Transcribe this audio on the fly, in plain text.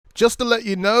just to let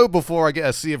you know, before I get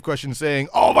a sea of questions saying,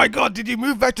 "Oh my god, did you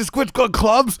move back to Squid Squad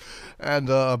Clubs?" and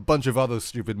a bunch of other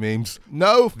stupid memes.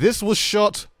 No, this was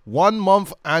shot 1.5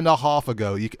 months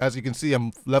ago. As you can see,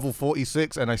 I'm level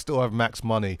 46 and I still have max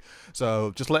money.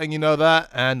 So just letting you know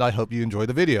that, and I hope you enjoy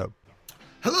the video.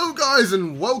 Hello guys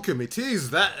and welcome. It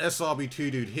is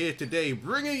ThatSrb2DUDE here today,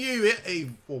 bringing you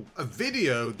a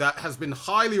video that has been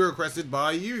highly requested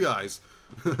by you guys.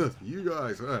 You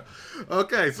guys.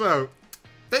 Okay, so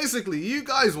basically you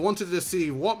guys wanted to see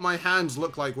what my hands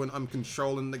look like when I'm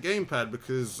controlling the gamepad,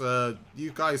 because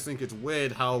you guys think it's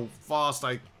weird how fast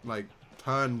I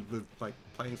turn with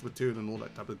playing Splatoon and all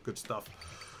that type of good stuff.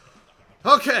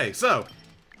 Okay, so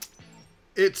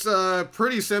it's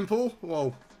pretty simple.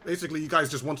 Well, basically, you guys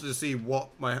just wanted to see what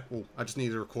I just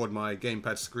need to record my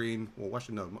gamepad screen. Well,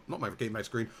 actually, no, not my gamepad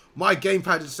screen. My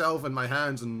gamepad itself and my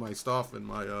hands and my stuff and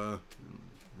my, you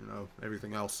know,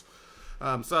 everything else.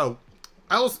 So,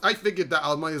 I figured that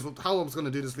I might as well, how I was going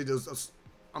to do this video is,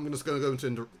 I'm just going to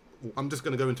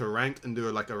go into rank and do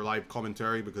a live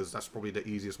commentary, because that's probably the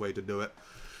easiest way to do it.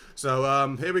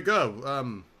 So, here we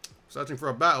go. Searching for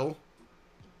a battle.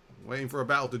 Waiting for a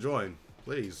battle to join.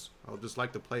 Please. I would just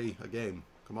like to play a game.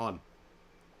 Come on.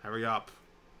 Hurry up.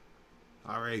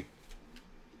 Hurry.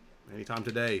 Anytime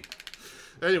today.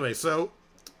 Anyway, so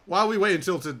while we wait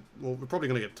until well, we're probably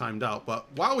going to get timed out, but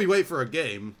while we wait for a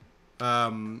game,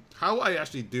 how I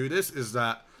actually do this is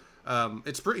that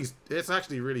it's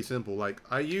actually really simple. Like,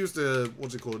 I use the,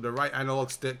 the right analog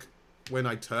stick when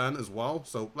I turn as well.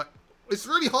 So, it's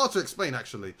really hard to explain,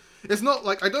 actually. It's not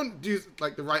like I don't use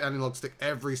the right analog stick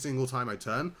every single time I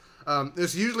turn.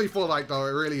 It's usually for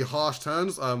the really harsh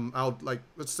turns. I'll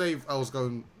let's say if I was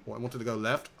going, I wanted to go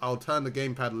left, I'll turn the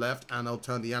gamepad left and I'll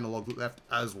turn the analog left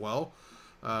as well.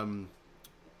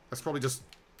 That's probably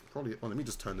well, let me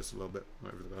just turn this a little bit.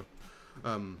 There we go.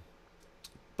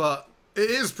 But it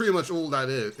is pretty much all that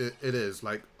it is.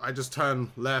 Like, I just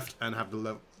turn left and have the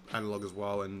left analog as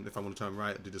well, and if I want to turn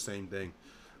right, I do the same thing.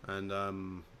 And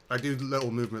I do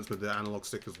little movements with the analog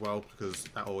stick as well, because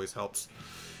that always helps.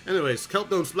 Anyways,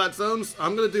 Kelpstone Splat Zones.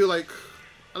 I'm going to do I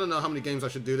don't know how many games I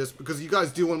should do this, because you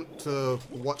guys do want to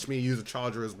watch me use a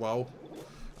charger as well.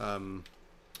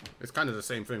 It's kind of the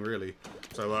same thing, really.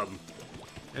 So,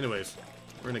 anyways,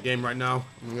 we're in a game right now.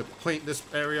 I'm going to paint this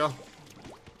area.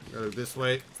 Go this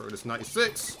way, throw this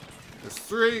 96. This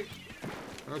 3.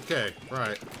 Okay,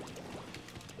 right.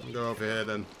 I'll go over here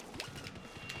then.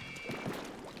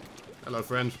 Hello,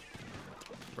 friend.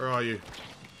 Where are you?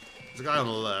 There's a guy on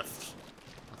the left.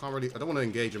 I don't want to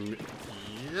engage him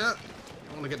yet.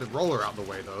 I want to get the roller out of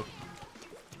the way, though.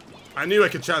 I knew I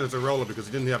could challenge the roller because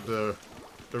he didn't have the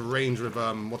range with,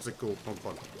 what's it called? Oh,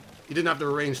 God. He didn't have the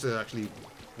range to actually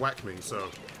whack me, so,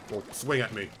 or swing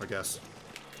at me, I guess.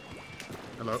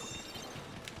 Hello?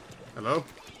 Hello?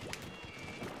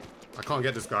 I can't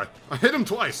get this guy. I hit him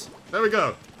twice. There we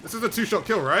go. This is a 2-shot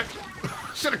kill, right?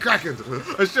 Should have cracked.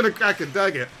 I should have cracked.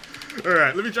 Dang it.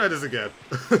 Alright, let me try this again.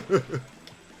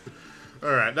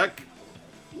 Alright,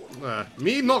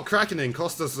 me not cracking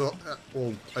cost us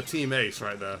a team ace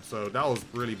right there. So that was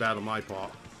really bad on my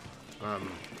part. I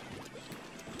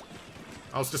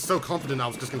was just so confident I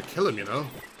was just going to kill him, you know?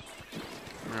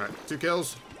 Alright, 2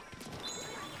 kills.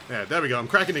 Yeah, there we go. I'm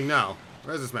cracking now.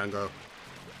 Where's this man go?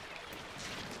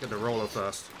 Get the roller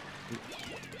first.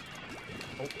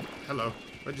 Oh, hello.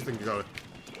 Where do you think you're going?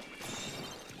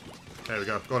 There we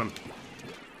go. Got him.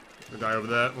 The guy over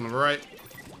there on the right.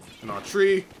 In our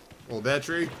tree. Or their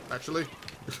tree, actually.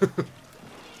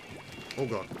 Oh,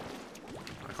 God.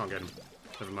 I can't get him.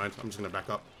 Never mind. I'm just going to back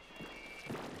up.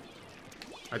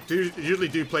 I usually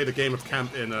do play the game of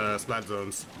camp in Splat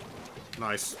Zones.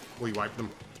 Nice. We wiped them.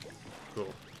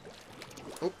 Cool.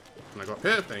 Oh, can I go up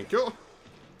here? Thank you.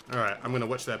 Alright, I'm going to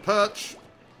watch their perch.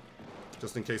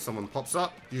 Just in case someone pops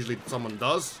up. Usually someone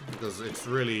does, because it's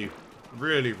really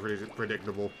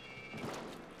predictable.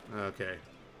 Okay.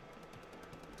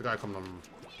 The guy coming on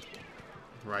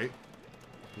right.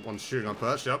 One's shooting on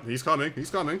perch. Yep, he's coming.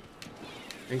 He's coming.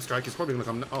 Ink Strike is probably going to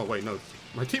come. Oh, wait, no.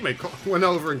 My teammate went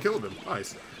over and killed him.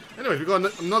 Nice. Anyways, we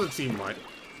got another team wipe,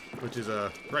 which is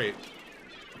great.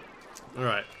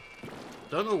 Alright.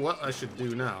 Don't know what I should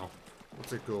do now.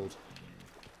 What's it called?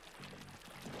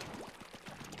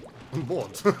 I'm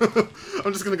bored.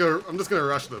 I'm just gonna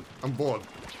rush them. I'm bored.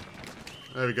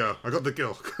 There we go. I got the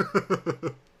kill.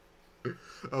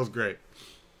 That was great.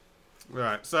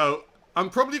 Alright, so I'm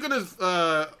probably gonna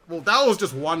well, that was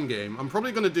just one game. I'm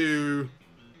probably gonna do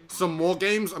some more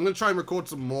games. I'm gonna try and record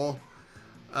some more.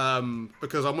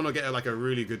 Because I want to get a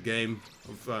really good game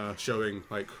of showing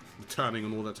turning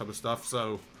and all that type of stuff.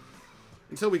 So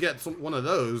until we get one of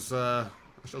those,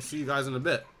 I I shall see you guys in a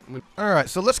bit. Alright,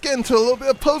 so let's get into a little bit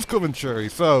of post-commentary.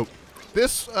 So,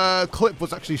 this clip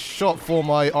was actually shot for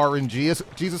my RNG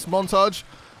Jesus montage.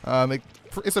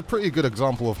 It's a pretty good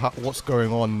example of what's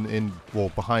going on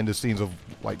behind the scenes of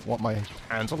like what my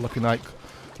hands are looking like.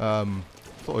 Thought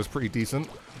it was pretty decent.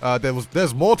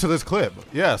 There's more to this clip.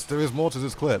 Yes, there is more to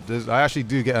this clip. I actually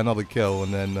do get another kill,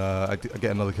 and then I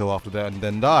get another kill after that, and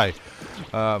then die.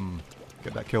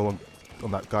 Get that kill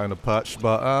on that guy on the perch.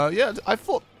 But yeah, I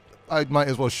thought I might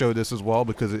as well show this as well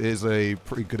because it is a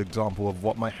pretty good example of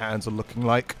what my hands are looking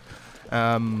like.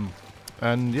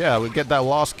 And yeah, we get that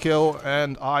last kill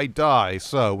and I die.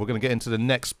 So we're going to get into the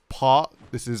next part.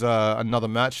 This is another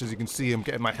match. As you can see, I'm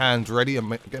getting my hands ready. I'm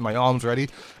getting my arms ready.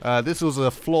 This was a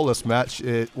flawless match.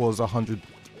 It was 100...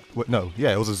 No,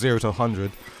 yeah, it was a 0 to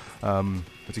 100.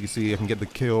 As you can see, I can get the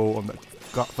kill on the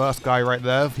first guy right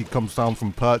there. He comes down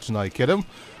from perch and I hit him.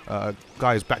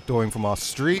 Guy is backdooring from our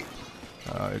street.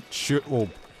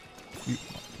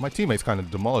 My teammates kind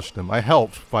of demolished him. I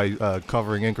helped by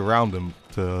covering ink around him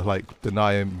to like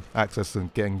deny him access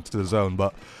and getting to the zone.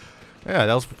 But yeah,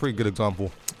 that was a pretty good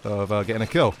example of getting a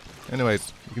kill.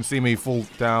 Anyways, you can see me fall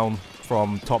down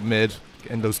from top mid,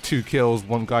 getting those 2 kills.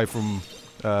 One guy from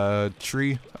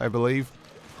tree, I believe.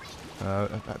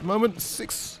 At the moment,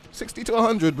 60 to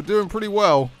 100. We're doing pretty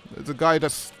well. There's a guy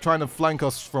that's trying to flank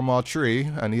us from our tree,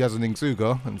 and he has an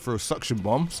Inzuga and threw a suction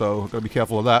bomb. So gotta be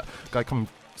careful of that. Guy coming.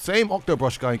 Same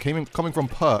Octobrush guy coming from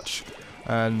perch,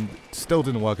 and still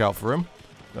didn't work out for him.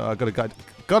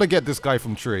 Gotta get this guy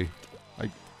from tree. I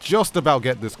just about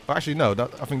get this. Actually, no.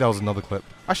 I think that was another clip.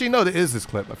 Actually, no. There is this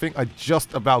clip. I think I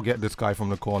just about get this guy from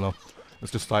the corner.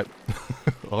 It's just like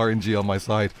RNG on my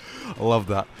side. I love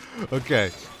that.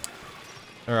 Okay.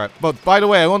 All right. But by the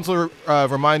way, I want to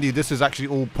remind you this is actually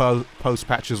all post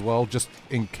patch as well. Just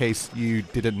in case you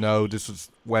didn't know, this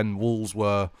is when wolves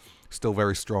were still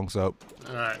very strong, so...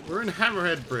 Alright, we're in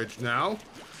Hammerhead Bridge now.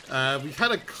 We've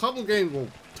had a couple games, well,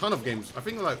 ton of games. I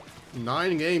think like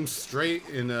 9 games straight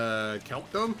in Kelp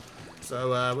Dome. So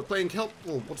we're playing Kelp,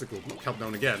 well, what's it called? Not Kelp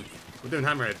Dome again. We're doing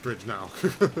Hammerhead Bridge now.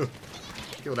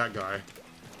 Kill that guy.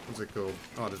 What's it called?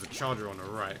 Oh, there's a charger on the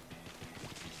right.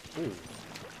 Ooh.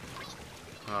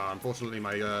 Unfortunately,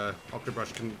 my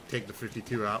Octobrush can take the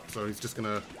 52 out, so he's just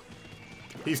gonna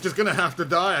have to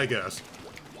die, I guess.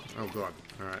 Oh god.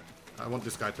 Alright. I want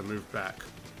this guy to move back.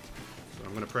 So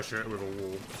I'm going to pressure it with a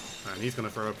wall. And he's going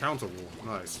to throw a counter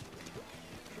wall. Nice.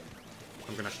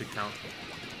 I'm going to actually count.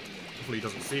 Hopefully he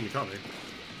doesn't see me coming.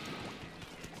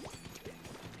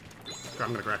 Okay,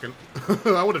 I'm going to crack him.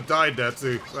 I would have died there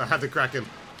too. So I had to crack him.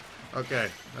 Okay.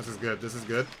 This is good. This is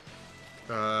good.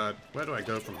 Where do I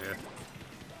go from here?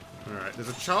 Alright. There's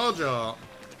a charger.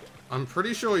 I'm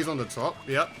pretty sure he's on the top.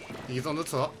 Yep. He's on the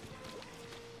top.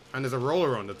 And there's a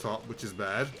roller on the top, which is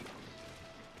bad.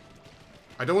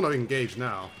 I don't want to engage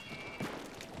now.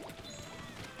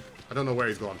 I don't know where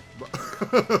he's gone. But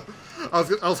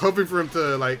I was hoping for him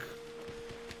to, like,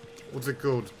 what's it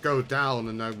called? Go down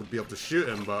and I would be able to shoot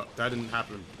him, but that didn't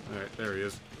happen. Alright, there he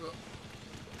is.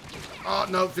 Oh,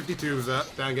 no, 52 was that.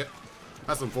 Dang it.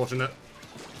 That's unfortunate.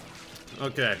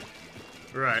 Okay.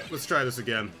 Right, let's try this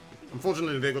again.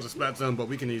 Unfortunately, they got the splat zone, but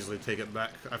we can easily take it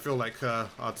back. I feel like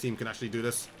our team can actually do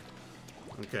this.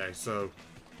 Okay, so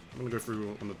I'm gonna go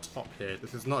through on the top here.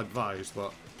 This is not advised,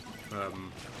 but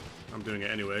I'm doing it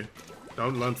anyway.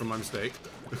 Don't learn from my mistake.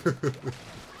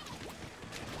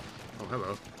 Oh,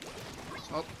 hello.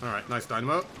 Oh, alright, nice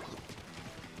dynamo.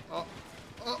 Oh,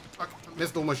 I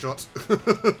missed all my shots.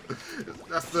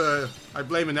 That's I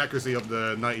blame inaccuracy of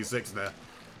the 96 there.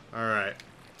 Alright.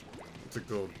 What's it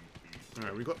called?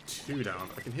 Alright, we got 2 down.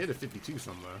 I can hear the 52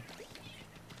 somewhere.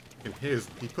 I can hear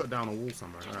he put down a wall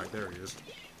somewhere. Alright, there he is.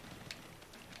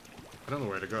 I don't know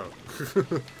where to go.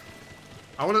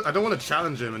 I don't want to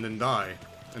challenge him and then die.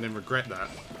 And then regret that.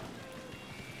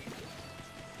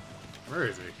 Where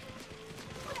is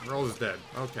he? Roll is dead.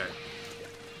 Okay.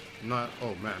 Not.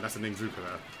 Oh man, that's an Inzuka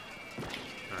there.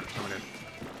 Alright, coming in.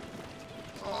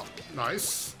 Oh,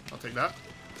 nice. I'll take that.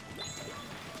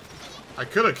 I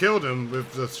could have killed him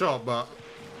with the shot, but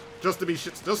just to be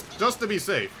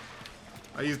safe,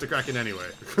 I used the Kraken anyway.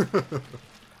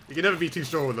 You can never be too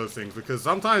sure with those things because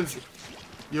sometimes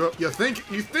you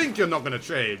think you're not gonna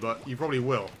trade, but you probably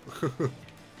will.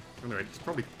 Anyway, there's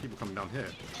probably people coming down here.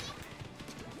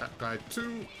 That guy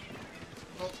too.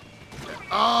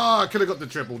 Oh, I could have got the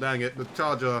triple. Dang it, the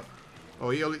charger.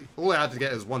 Oh, all I had to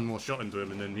get is one more shot into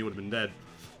him, and then he would have been dead.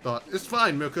 But it's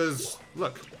fine because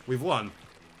look, we've won.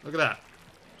 Look at that.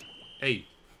 Hey.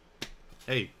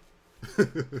 Hey.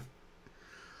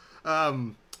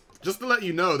 Just to let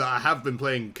you know that I have been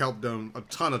playing Kelp Dome a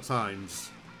ton of times.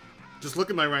 just look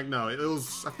at my rank now. It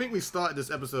was, I think we started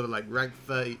this episode at like rank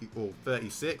 30 or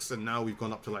 36, and now we've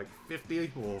gone up to like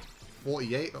 50 or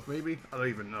 48 maybe. I don't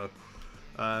even know.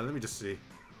 Let me just see.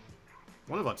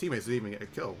 One of our teammates didn't even get a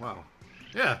kill. Wow.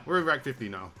 Yeah, we're in rank 50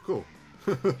 now. Cool.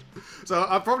 So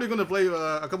I'm probably going to play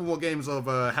a couple more games of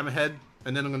Hammerhead,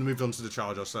 and then I'm going to move on to the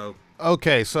Charger. So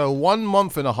okay, so 1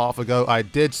 month and a half ago, I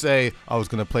did say I was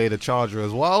going to play the Charger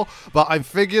as well, but I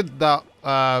figured that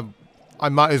I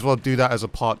might as well do that as a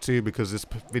part 2 because this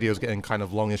video is getting kind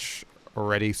of longish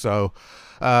already. So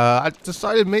I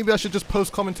decided maybe I should just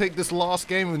post-commentate this last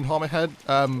game in Hammerhead.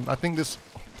 I think this...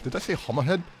 Did I say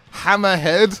Hammerhead?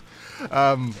 Hammerhead?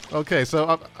 Okay,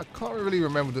 so I can't really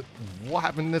remember what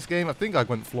happened in this game. I think I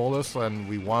went flawless and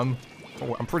we won.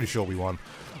 Oh, I'm pretty sure we won.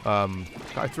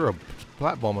 I threw a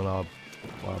black bomb in our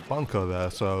bunker there,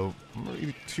 so I'm not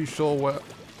really too sure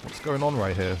what's going on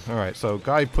right here. Alright, so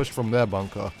guy pushed from their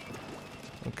bunker.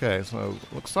 Okay, so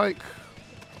looks like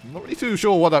I'm not really too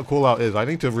sure what that callout is. I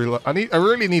need to I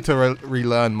really need to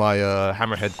relearn my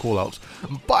Hammerhead callouts.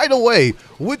 By the way,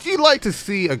 would you like to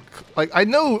see I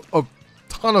know a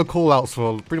ton of callouts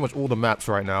for pretty much all the maps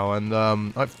right now, and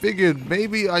I figured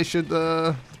maybe I should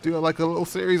do like a little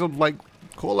series of like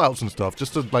callouts and stuff,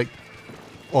 just to like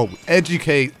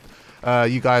educate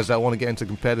you guys that want to get into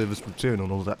competitive Splatoon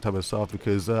and all that type of stuff,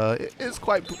 because it's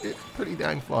pretty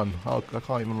dang fun. I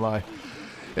can't even lie.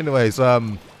 Anyways,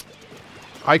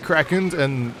 I crackened,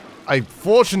 and I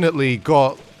fortunately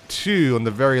got 2 on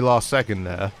the very last second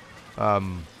there. That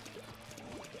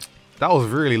was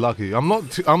really lucky. I'm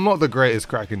not the greatest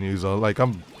Kraken user. Like,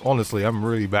 I'm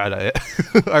really bad at it.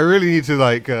 I really need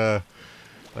to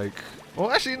well,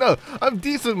 actually no, I'm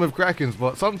decent with Krakens,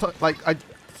 but sometimes like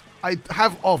I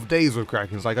have off days with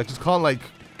Krakens. Like, I just can't like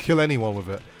kill anyone with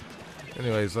it.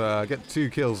 Anyways, I get 2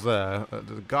 kills there.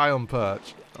 The guy on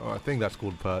perch. Oh, I think that's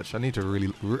called perch. I really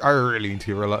need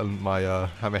to relearn my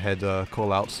Hammerhead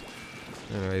callouts.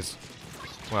 Anyways,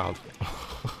 wow,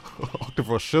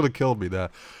 Octopus should have killed me there.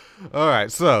 All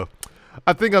right, so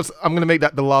I think I'm gonna make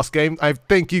that the last game. I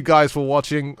thank you guys for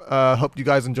watching. Hope you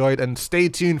guys enjoyed, and stay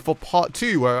tuned for part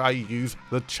 2 where I use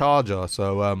the Charger.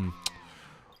 So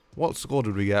what score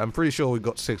did we get? I'm pretty sure we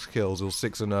got 6 kills. It was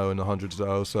 6-0 and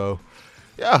 100-0. So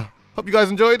yeah, hope you guys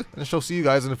enjoyed, and I shall see you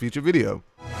guys in a future video.